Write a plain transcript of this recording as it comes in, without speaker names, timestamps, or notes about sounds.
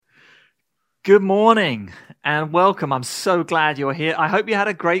Good morning and welcome. I'm so glad you're here. I hope you had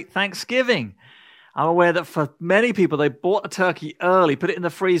a great Thanksgiving. I'm aware that for many people, they bought a turkey early, put it in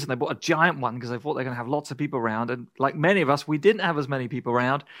the freezer, and they bought a giant one because they thought they're going to have lots of people around. And like many of us, we didn't have as many people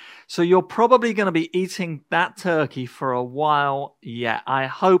around. So you're probably going to be eating that turkey for a while yet. I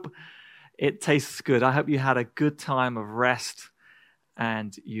hope it tastes good. I hope you had a good time of rest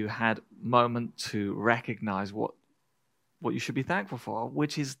and you had a moment to recognize what you should be thankful for,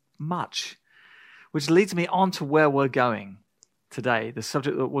 which is much. Which leads me on to where we're going today, the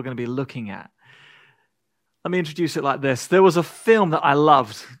subject that we're going to be looking at. Let me introduce it like this. There was a film that I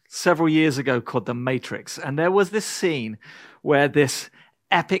loved several years ago called The Matrix, and there was this scene where this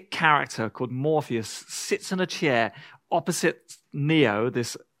epic character called Morpheus sits in a chair opposite Neo,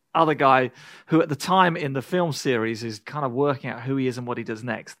 this other guy who at the time in the film series is kind of working out who he is and what he does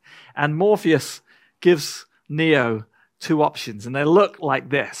next. And Morpheus gives Neo two options, and they look like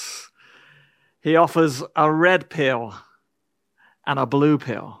this. He offers a red pill and a blue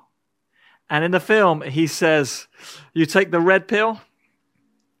pill. And in the film, he says, you take the red pill,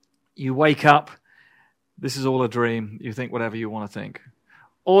 you wake up, this is all a dream, you think whatever you want to think.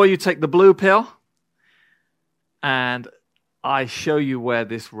 Or you take the blue pill, and I show you where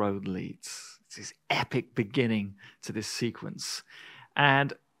this road leads. It's this epic beginning to this sequence.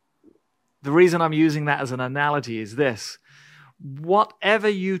 And the reason I'm using that as an analogy is this. Whatever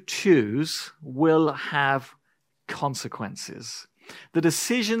you choose will have consequences. The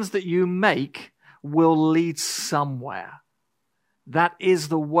decisions that you make will lead somewhere. That is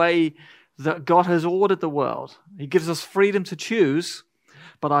the way that God has ordered the world. He gives us freedom to choose,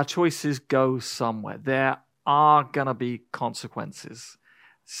 but our choices go somewhere. There are going to be consequences.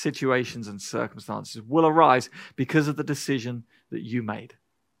 Situations and circumstances will arise because of the decision that you made.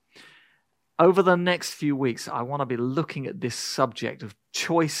 Over the next few weeks, I want to be looking at this subject of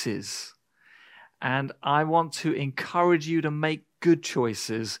choices. And I want to encourage you to make good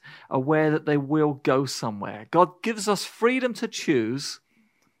choices, aware that they will go somewhere. God gives us freedom to choose,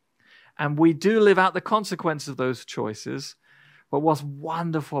 and we do live out the consequences of those choices. But what's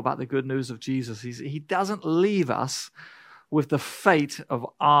wonderful about the good news of Jesus is He doesn't leave us with the fate of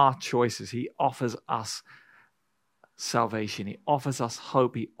our choices. He offers us salvation. He offers us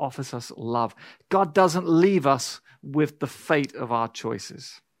hope. He offers us love. God doesn't leave us with the fate of our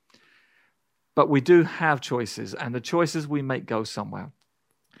choices. But we do have choices, and the choices we make go somewhere.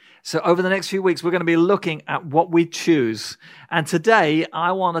 So over the next few weeks, we're going to be looking at what we choose. And today,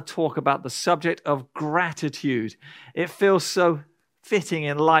 I want to talk about the subject of gratitude. It feels so fitting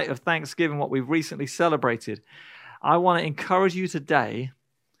in light of Thanksgiving, what we've recently celebrated. I want to encourage you today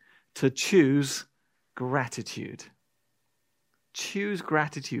to choose gratitude. Choose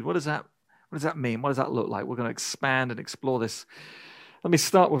gratitude. What does that mean? What does that look like? We're going to expand and explore this. Let me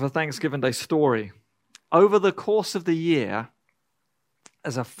start with a Thanksgiving Day story. Over the course of the year,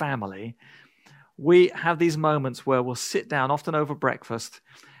 as a family, we have these moments where we'll sit down, often over breakfast,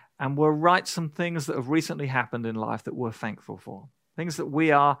 and we'll write some things that have recently happened in life that we're thankful for. Things that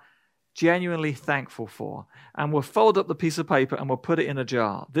we are genuinely thankful for. And we'll fold up the piece of paper and we'll put it in a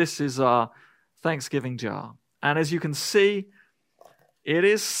jar. This is our Thanksgiving jar. And as you can see, it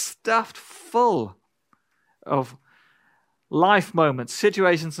is stuffed full of life moments,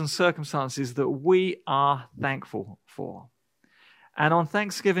 situations and circumstances that we are thankful for. And on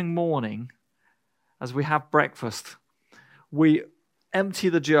Thanksgiving morning, as we have breakfast, we empty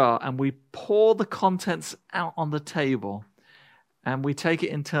the jar and we pour the contents out on the table, and we take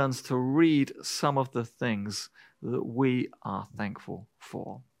it in turns to read some of the things that we are thankful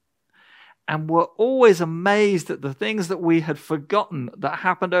for. And we're always amazed at the things that we had forgotten that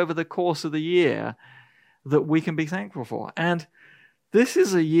happened over the course of the year that we can be thankful for. And this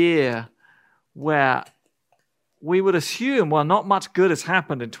is a year where we would assume, well, not much good has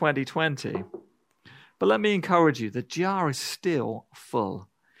happened in 2020. But let me encourage you, the jar is still full.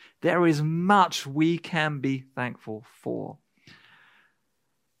 There is much we can be thankful for.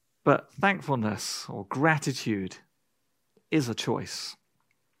 But thankfulness or gratitude is a choice.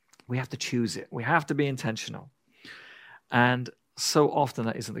 We have to choose it. We have to be intentional. And so often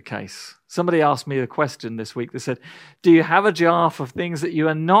that isn't the case. Somebody asked me a question this week. They said, do you have a jar for things that you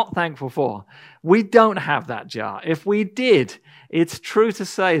are not thankful for? We don't have that jar. If we did, it's true to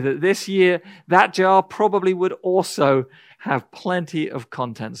say that this year, that jar probably would also have plenty of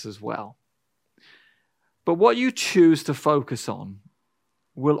contents as well. But what you choose to focus on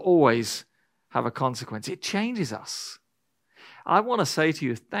will always have a consequence. It changes us. I want to say to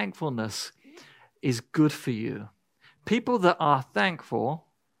you, thankfulness is good for you. People that are thankful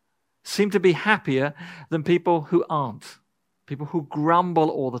seem to be happier than people who aren't, people who grumble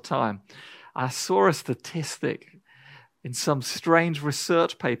all the time. I saw a statistic in some strange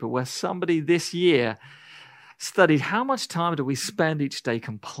research paper where somebody this year studied how much time do we spend each day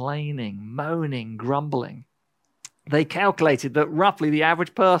complaining, moaning, grumbling. They calculated that roughly the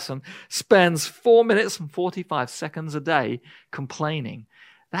average person spends 4 minutes and 45 seconds a day complaining.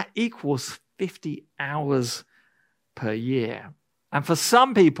 That equals 50 hours per year. And for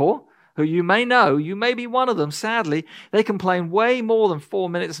some people, who you may know, you may be one of them, sadly, they complain way more than 4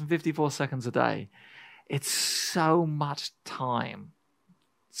 minutes and 54 seconds a day. It's so much time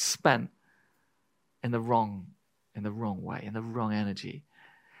spent in the wrong way, in the wrong energy.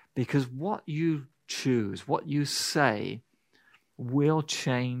 Because what you choose, what you say, will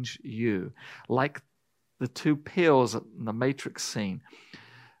change you. Like the two pills in the Matrix scene,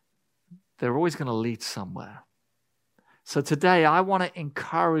 they're always going to lead somewhere. So today I want to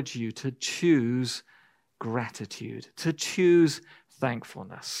encourage you to choose gratitude, to choose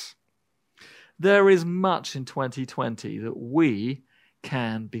thankfulness. There is much in 2020 that we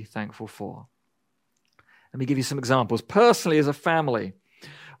can be thankful for. Let me give you some examples. Personally, as a family,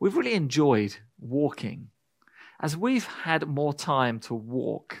 we've really enjoyed walking. As we've had more time to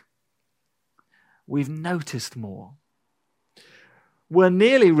walk, we've noticed more. We're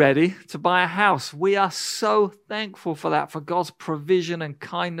nearly ready to buy a house. We are so thankful for that, for God's provision and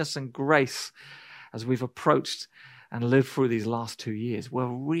kindness and grace as we've approached and lived through these last 2 years. We're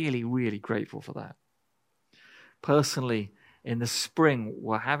really, really grateful for that. Personally, in the spring,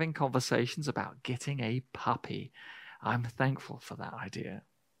 we're having conversations about getting a puppy. I'm thankful for that idea.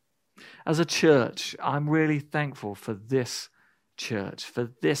 As a church, I'm really thankful for this church,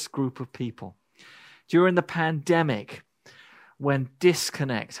 for this group of people. During the pandemic, when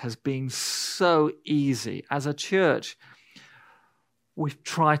disconnect has been so easy, as a church, we've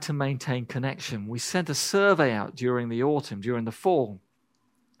tried to maintain connection. We sent a survey out during the autumn, during the fall,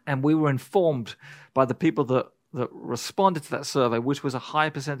 and we were informed by the people that responded to that survey, which was a high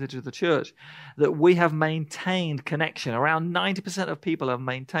percentage of the church, that we have maintained connection. Around 90% of people have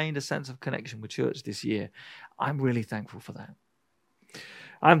maintained a sense of connection with church this year. I'm really thankful for that.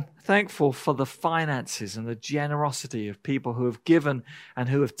 I'm thankful for the finances and the generosity of people who have given and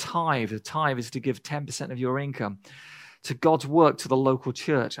who have tithed. A tithe is to give 10% of your income to God's work, to the local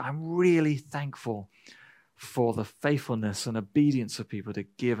church. I'm really thankful for the faithfulness and obedience of people to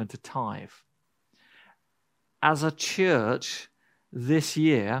give and to tithe. As a church, this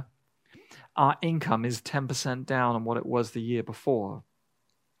year, our income is 10% down on what it was the year before.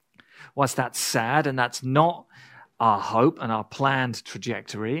 Whilst that's sad and that's not our hope and our planned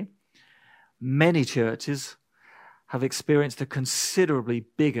trajectory, many churches have experienced a considerably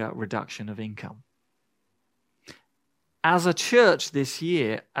bigger reduction of income. As a church this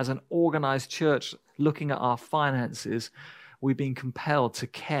year, as an organized church looking at our finances, we've been compelled to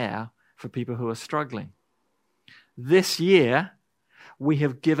care for people who are struggling. This year, we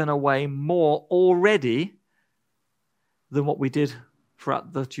have given away more already than what we did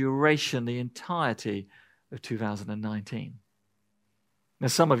throughout the duration, the entirety of 2019. Now,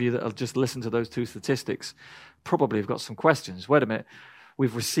 some of you that have just listened to those two statistics probably have got some questions. Wait a minute,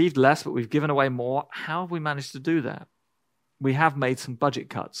 we've received less, but we've given away more. How have we managed to do that? We have made some budget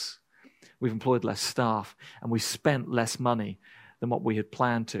cuts. We've employed less staff, and we spent less money than what we had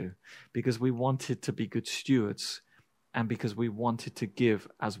planned to, because we wanted to be good stewards and because we wanted to give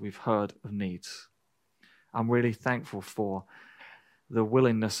as we've heard of needs. I'm really thankful for the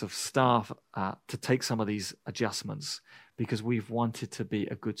willingness of staff to take some of these adjustments, because we've wanted to be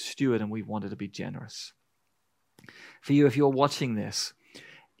a good steward and we wanted to be generous. For you, if you're watching this,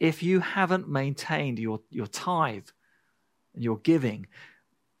 if you haven't maintained your tithe and your giving,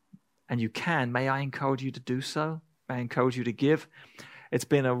 and you can, may I encourage you to do so? May I encourage you to give? It's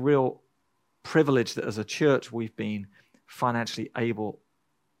been a real privilege that as a church we've been financially able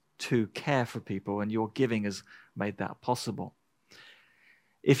to care for people, and your giving has made that possible.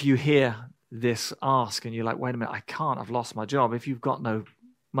 If you hear this ask and you're like, wait a minute, I can't, I've lost my job. If you've got no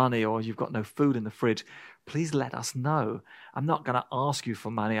money or you've got no food in the fridge, please let us know. I'm not going to ask you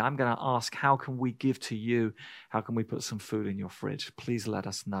for money. I'm going to ask, how can we give to you? How can we put some food in your fridge? Please let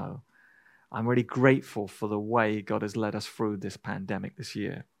us know. I'm really grateful for the way God has led us through this pandemic this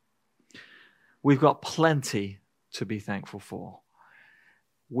year. We've got plenty to be thankful for.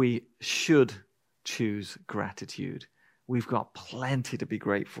 We should choose gratitude. We've got plenty to be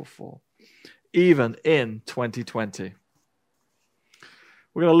grateful for, even in 2020.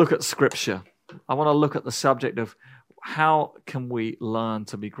 We're going to look at Scripture. I want to look at the subject of how can we learn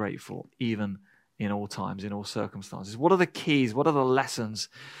to be grateful, even in all times, in all circumstances. What are the keys? What are the lessons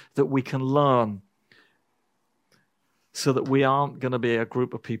that we can learn so that we aren't going to be a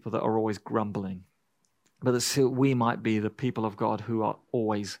group of people that are always grumbling, but that so we might be the people of God who are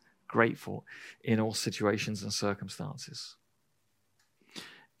always grateful in all situations and circumstances.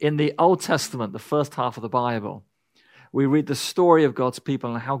 In the Old Testament, the first half of the Bible, we read the story of God's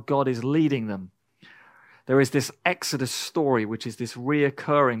people and how God is leading them. There is this Exodus story, which is this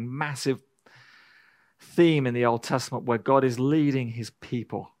reoccurring, massive theme in the Old Testament where God is leading his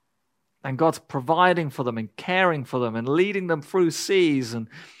people. And God's providing for them and caring for them and leading them through seas and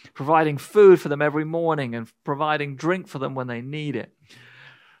providing food for them every morning and providing drink for them when they need it.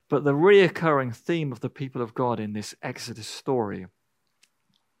 But the reoccurring theme of the people of God in this Exodus story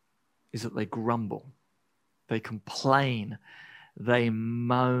is that they grumble, they complain, they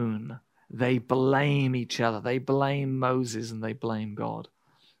moan, they blame each other, they blame Moses and they blame God.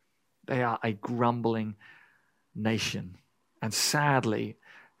 They are a grumbling nation. And sadly,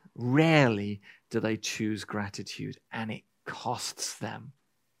 rarely do they choose gratitude, and it costs them.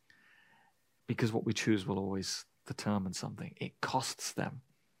 Because what we choose will always determine something. It costs them.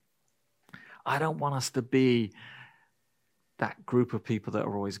 I don't want us to be that group of people that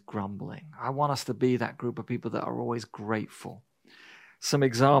are always grumbling. I want us to be that group of people that are always grateful. Some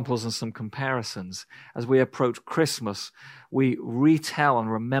examples and some comparisons. As we approach Christmas, we retell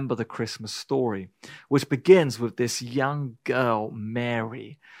and remember the Christmas story, which begins with this young girl,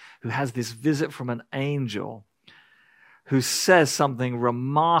 Mary, who has this visit from an angel who says something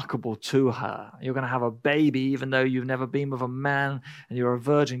remarkable to her. You're going to have a baby even though you've never been with a man and you're a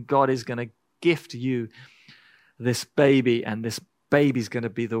virgin. God is going to gift you this baby, and this baby's going to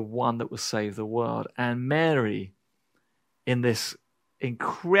be the one that will save the world. And Mary, in this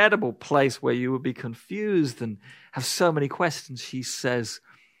incredible place where you would be confused and have so many questions, she says,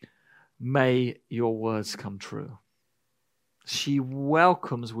 "May your words come true." She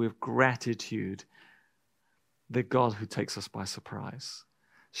welcomes with gratitude the God who takes us by surprise.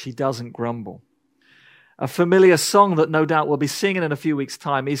 She doesn't grumble. A familiar song that no doubt we'll be singing in a few weeks'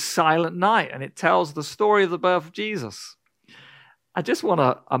 time is Silent Night, and it tells the story of the birth of Jesus. I just want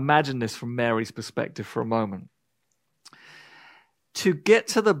to imagine this from Mary's perspective for a moment. To get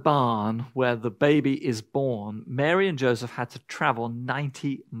to the barn where the baby is born, Mary and Joseph had to travel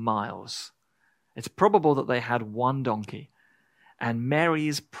 90 miles. It's probable that they had one donkey, and Mary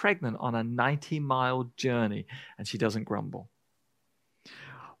is pregnant on a 90-mile journey, and she doesn't grumble.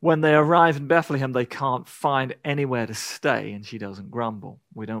 When they arrive in Bethlehem, they can't find anywhere to stay, and she doesn't grumble.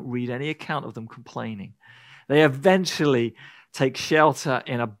 We don't read any account of them complaining. They eventually take shelter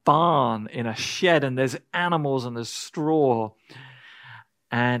in a barn, in a shed, and there's animals and there's straw.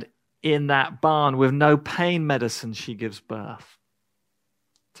 And in that barn, with no pain medicine, she gives birth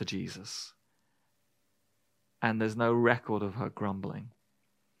to Jesus. And there's no record of her grumbling.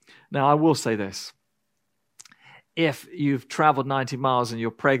 Now, I will say this. If you've traveled 90 miles and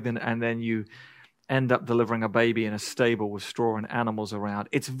you're pregnant and then you end up delivering a baby in a stable with straw and animals around,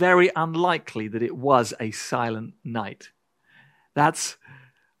 it's very unlikely that it was a silent night. That's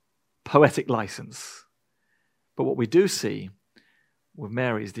poetic license. But what we do see with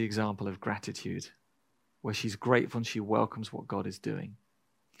Mary is the example of gratitude, where she's grateful and she welcomes what God is doing.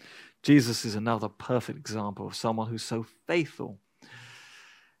 Jesus is another perfect example of someone who's so faithful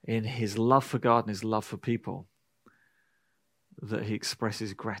in his love for God and his love for people that he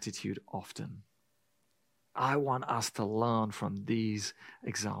expresses gratitude often. I want us to learn from these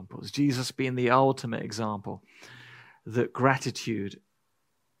examples. Jesus being the ultimate example that gratitude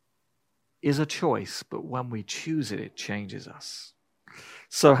is a choice, but when we choose it, it changes us.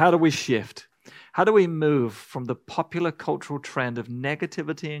 So how do we shift? How do we move from the popular cultural trend of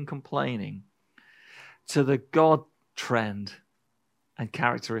negativity and complaining to the God trend and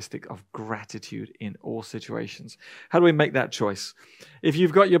characteristic of gratitude in all situations? How do we make that choice? If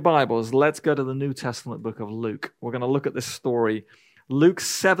you've got your Bibles, let's go to the New Testament book of Luke. We're going to look at this story, Luke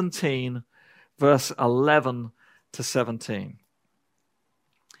 17, verse 11 to 17.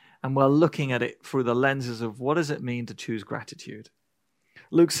 And we're looking at it through the lenses of what does it mean to choose gratitude.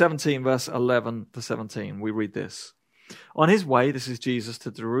 Luke 17, verse 11 to 17, we read this. On his way, this is Jesus,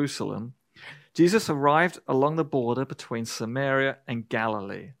 to Jerusalem, Jesus arrived along the border between Samaria and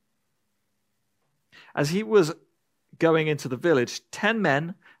Galilee. As he was going into the village, 10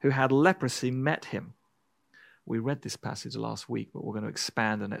 men who had leprosy met him. We read this passage last week, but we're going to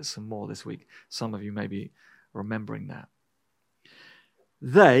expand on it some more this week. Some of you may be remembering that.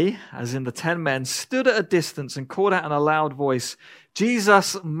 They, as in the 10 men, stood at a distance and called out in a loud voice,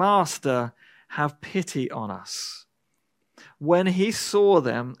 "Jesus, Master, have pity on us." When he saw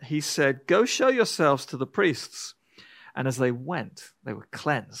them, he said, "Go show yourselves to the priests." And as they went, they were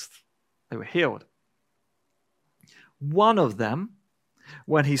cleansed. They were healed. One of them,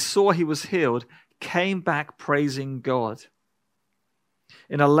 when he saw he was healed, came back praising God.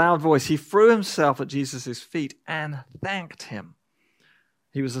 In a loud voice, he threw himself at Jesus' feet and thanked him.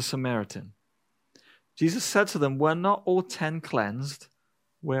 He was a Samaritan. Jesus said to them, "Were not all 10 cleansed?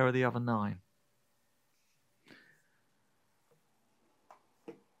 Where are the other 9?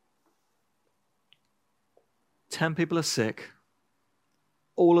 Ten people are sick.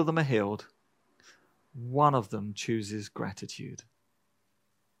 All of them are healed. One of them chooses gratitude.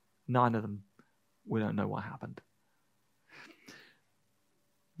 9 of them, we don't know what happened.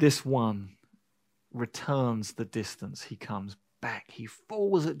 This one returns the distance. He comes back. He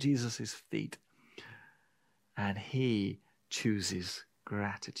falls at Jesus' feet. And he chooses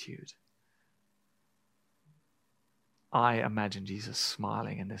gratitude. I imagine Jesus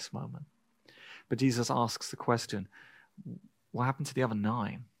smiling in this moment. But Jesus asks the question, what happened to the other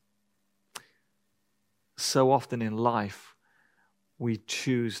 9? So often in life, we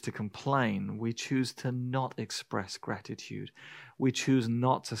choose to complain. We choose to not express gratitude. We choose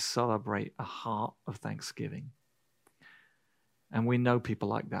not to celebrate a heart of thanksgiving. And we know people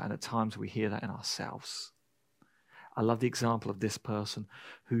like that, and at times we hear that in ourselves. I love the example of this person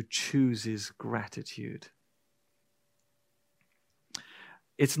who chooses gratitude.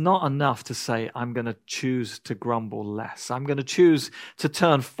 It's not enough to say, I'm going to choose to grumble less. I'm going to choose to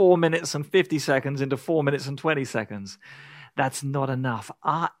turn 4 minutes and 50 seconds into 4 minutes and 20 seconds. That's not enough.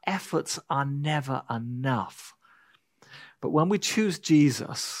 Our efforts are never enough. But when we choose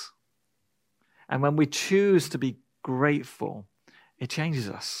Jesus, and when we choose to be grateful, it changes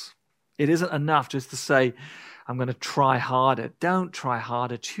us. It isn't enough just to say, I'm going to try harder. Don't try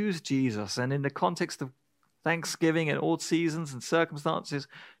harder. Choose Jesus. And in the context of Thanksgiving in all seasons and circumstances,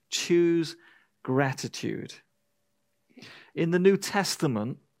 choose gratitude. In the New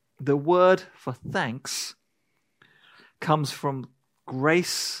Testament, the word for thanks comes from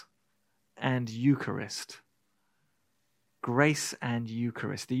grace and Eucharist. Grace and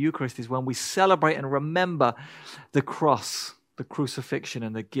Eucharist. The Eucharist is when we celebrate and remember the cross, the crucifixion,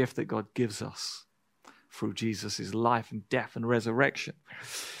 and the gift that God gives us through Jesus' life and death and resurrection.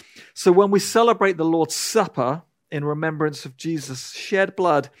 So when we celebrate the Lord's Supper in remembrance of Jesus' shed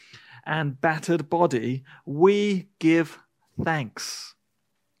blood and battered body, we give thanks.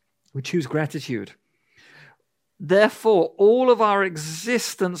 We choose gratitude. Therefore, all of our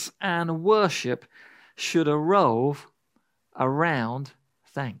existence and worship should revolve around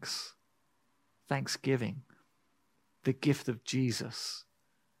thanks. Thanksgiving. The gift of Jesus.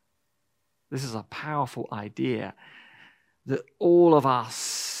 This is a powerful idea that all of our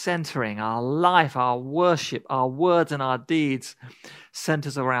centering, our life, our worship, our words and our deeds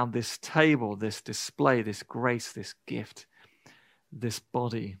centers around this table, this display, this grace, this gift, this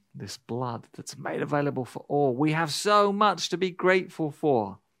body, this blood that's made available for all. We have so much to be grateful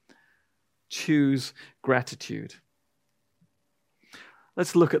for. Choose gratitude.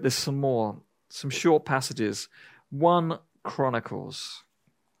 Let's look at this some more. Some short passages. 1 Chronicles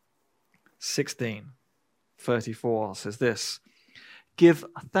 16:34 says this, "Give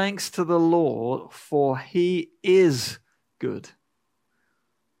thanks to the Lord, for he is good.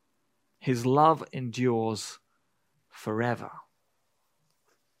 His love endures forever."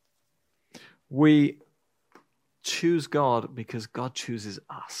 We choose God because God chooses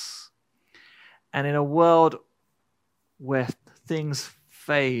us. And in a world where things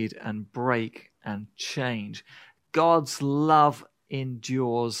fade and break and change, God's love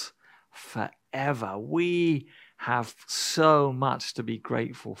endures forever. We have so much to be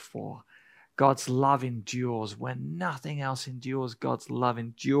grateful for. God's love endures. When nothing else endures, God's love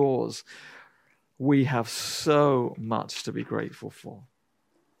endures. We have so much to be grateful for.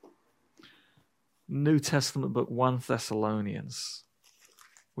 New Testament book, 1 Thessalonians.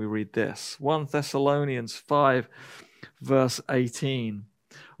 We read this. 1 Thessalonians 5, verse 18.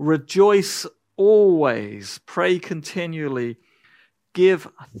 "Rejoice always, pray continually, give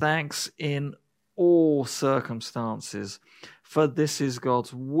thanks in all circumstances, for this is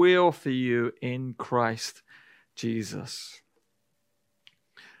God's will for you in Christ Jesus."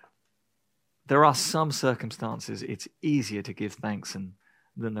 There are some circumstances it's easier to give thanks in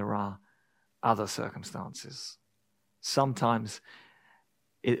than there are other circumstances. Sometimes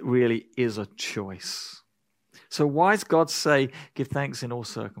it really is a choice. So why does God say, give thanks in all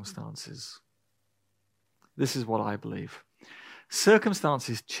circumstances? This is what I believe.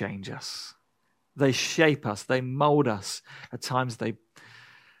 Circumstances change us. They shape us. They mold us. At times they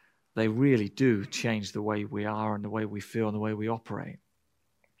really do change the way we are and the way we feel and the way we operate.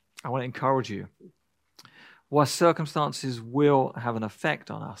 I want to encourage you. While circumstances will have an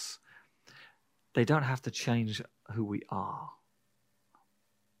effect on us, they don't have to change who we are.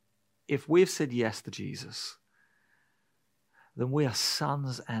 If we've said yes to Jesus, then we are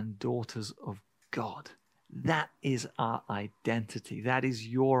sons and daughters of God. That is our identity. That is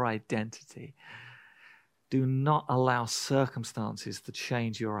your identity. Do not allow circumstances to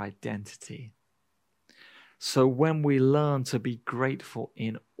change your identity. So when we learn to be grateful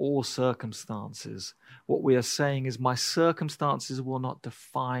in all circumstances, what we are saying is, my circumstances will not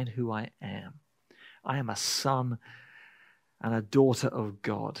define who I am. I am a son and a daughter of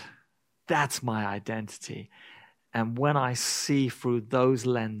God. That's my identity. And when I see through those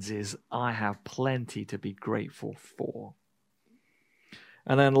lenses, I have plenty to be grateful for.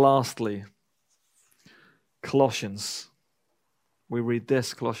 And then lastly, Colossians. We read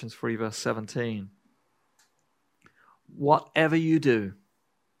this, Colossians 3 verse 17. Whatever you do,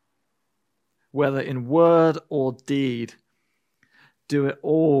 whether in word or deed, do it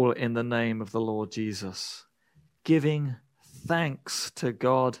all in the name of the Lord Jesus, giving thanks to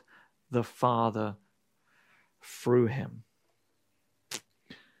God the Father through him.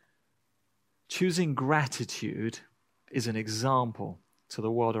 Choosing gratitude is an example to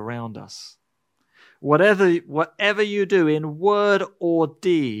the world around us. Whatever you do in word or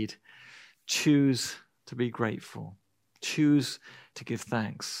deed, choose to be grateful. Choose to give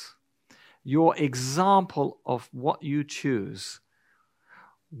thanks. Your example of what you choose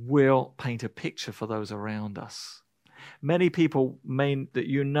will paint a picture for those around us. Many people may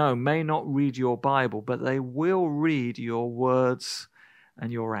not read your Bible, but they will read your words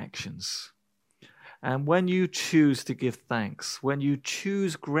and your actions. And when you choose to give thanks, when you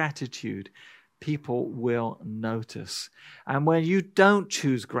choose gratitude, people will notice. And when you don't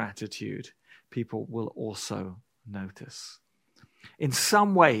choose gratitude, people will also notice. In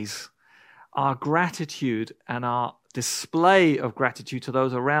some ways, our gratitude and our display of gratitude to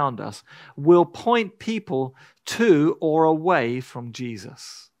those around us will point people to or away from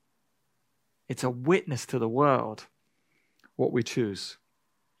Jesus. It's a witness to the world, what we choose.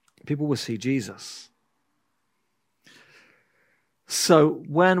 People will see Jesus. So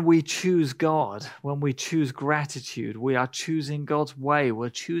when we choose God, when we choose gratitude, we are choosing God's way. We're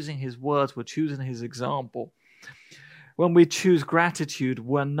choosing his words. We're choosing his example. When we choose gratitude,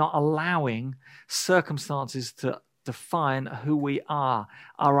 we're not allowing circumstances to define who we are.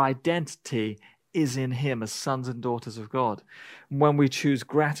 Our identity is in him as sons and daughters of God. When we choose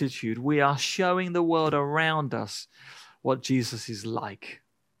gratitude, we are showing the world around us what Jesus is like,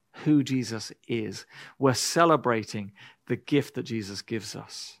 who Jesus is. We're celebrating the gift that Jesus gives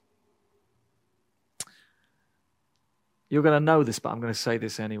us. You're going to know this, but I'm going to say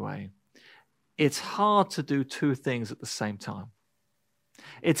this anyway. It's hard to do two things at the same time.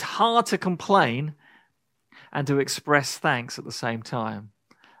 It's hard to complain and to express thanks at the same time.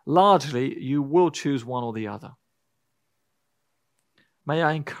 Largely, you will choose one or the other. May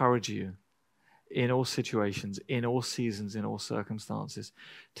I encourage you in all situations, in all seasons, in all circumstances,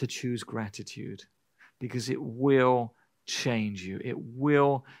 to choose gratitude, because it will change you. It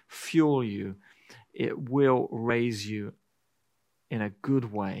will fuel you. It will raise you in a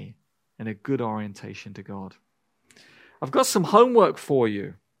good way, in a good orientation to God. I've got some homework for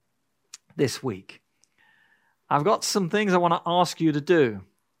you this week. I've got some things I want to ask you to do.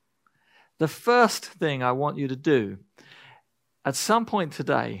 The first thing I want you to do, at some point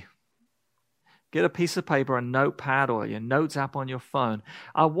today, get a piece of paper, a notepad, or your notes app on your phone.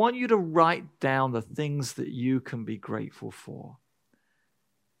 I want you to write down the things that you can be grateful for.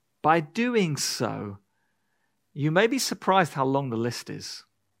 By doing so, you may be surprised how long the list is.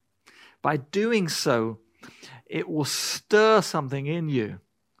 By doing so, it will stir something in you.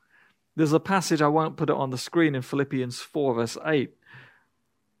 There's a passage, I won't put it on the screen, in Philippians 4 verse 8,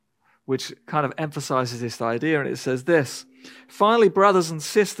 which kind of emphasizes this idea, and it says this: "Finally, brothers and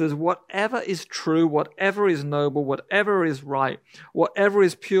sisters, whatever is true, whatever is noble, whatever is right, whatever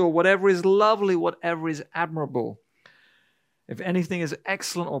is pure, whatever is lovely, whatever is admirable, if anything is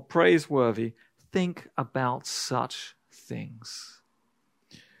excellent or praiseworthy, think about such things."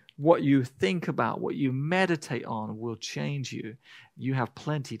 What you think about, what you meditate on will change you. You have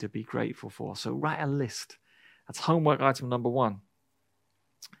plenty to be grateful for. So write a list. That's homework item number 1.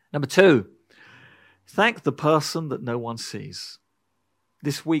 Number 2, thank the person that no one sees.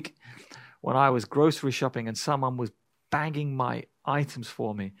 This week, when I was grocery shopping and someone was bagging my items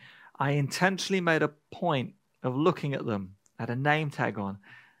for me, I intentionally made a point of looking at them, had a name tag on,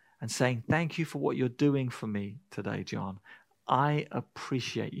 and saying, "Thank you for what you're doing for me today, John. I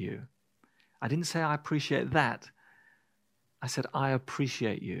appreciate you." I didn't say I appreciate that. I said, I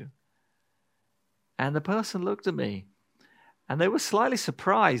appreciate you. And the person looked at me and they were slightly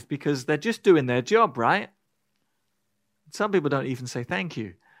surprised because they're just doing their job, right? Some people don't even say thank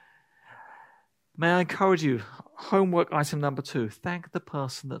you. May I encourage you, homework item number 2, thank the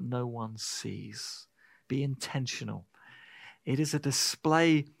person that no one sees. Be intentional. It is a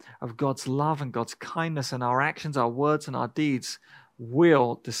display of God's love and God's kindness, and our actions, our words, and our deeds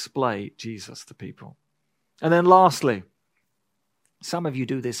will display Jesus to people. And then lastly, some of you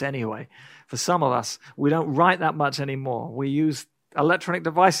do this anyway. For some of us, we don't write that much anymore. We use electronic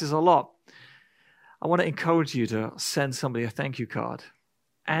devices a lot. I want to encourage you to send somebody a thank you card.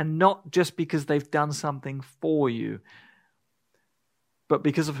 And not just because they've done something for you, but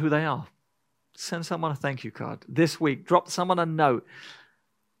because of who they are. Send someone a thank you card. This week, drop someone a note.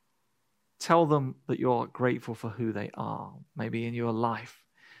 Tell them that you're grateful for who they are, maybe in your life,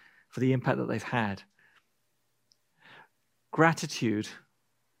 for the impact that they've had. Gratitude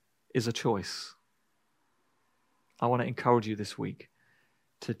is a choice. I want to encourage you this week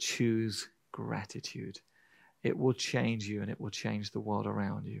to choose gratitude. It will change you and it will change the world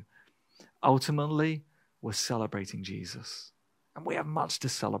around you. Ultimately, we're celebrating Jesus, and we have much to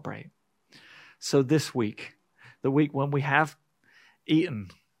celebrate. So this week, the week when we have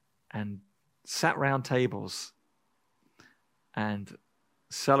eaten and sat round tables and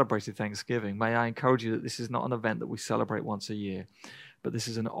celebrated Thanksgiving, may I encourage you that this is not an event that we celebrate once a year, but this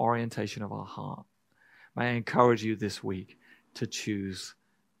is an orientation of our heart. May I encourage you this week to choose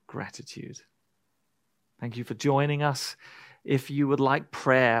gratitude. Thank you for joining us. If you would like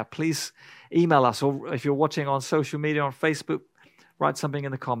prayer, please email us, or if you're watching on social media, on Facebook, write something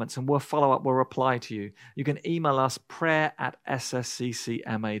in the comments and we'll follow up, we'll reply to you. You can email us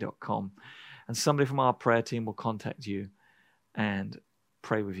prayer@ssccma.com, and somebody from our prayer team will contact you and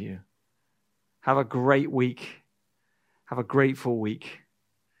pray with you. Have a great week. Have a grateful week.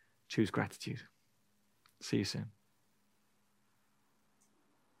 Choose gratitude. See you soon.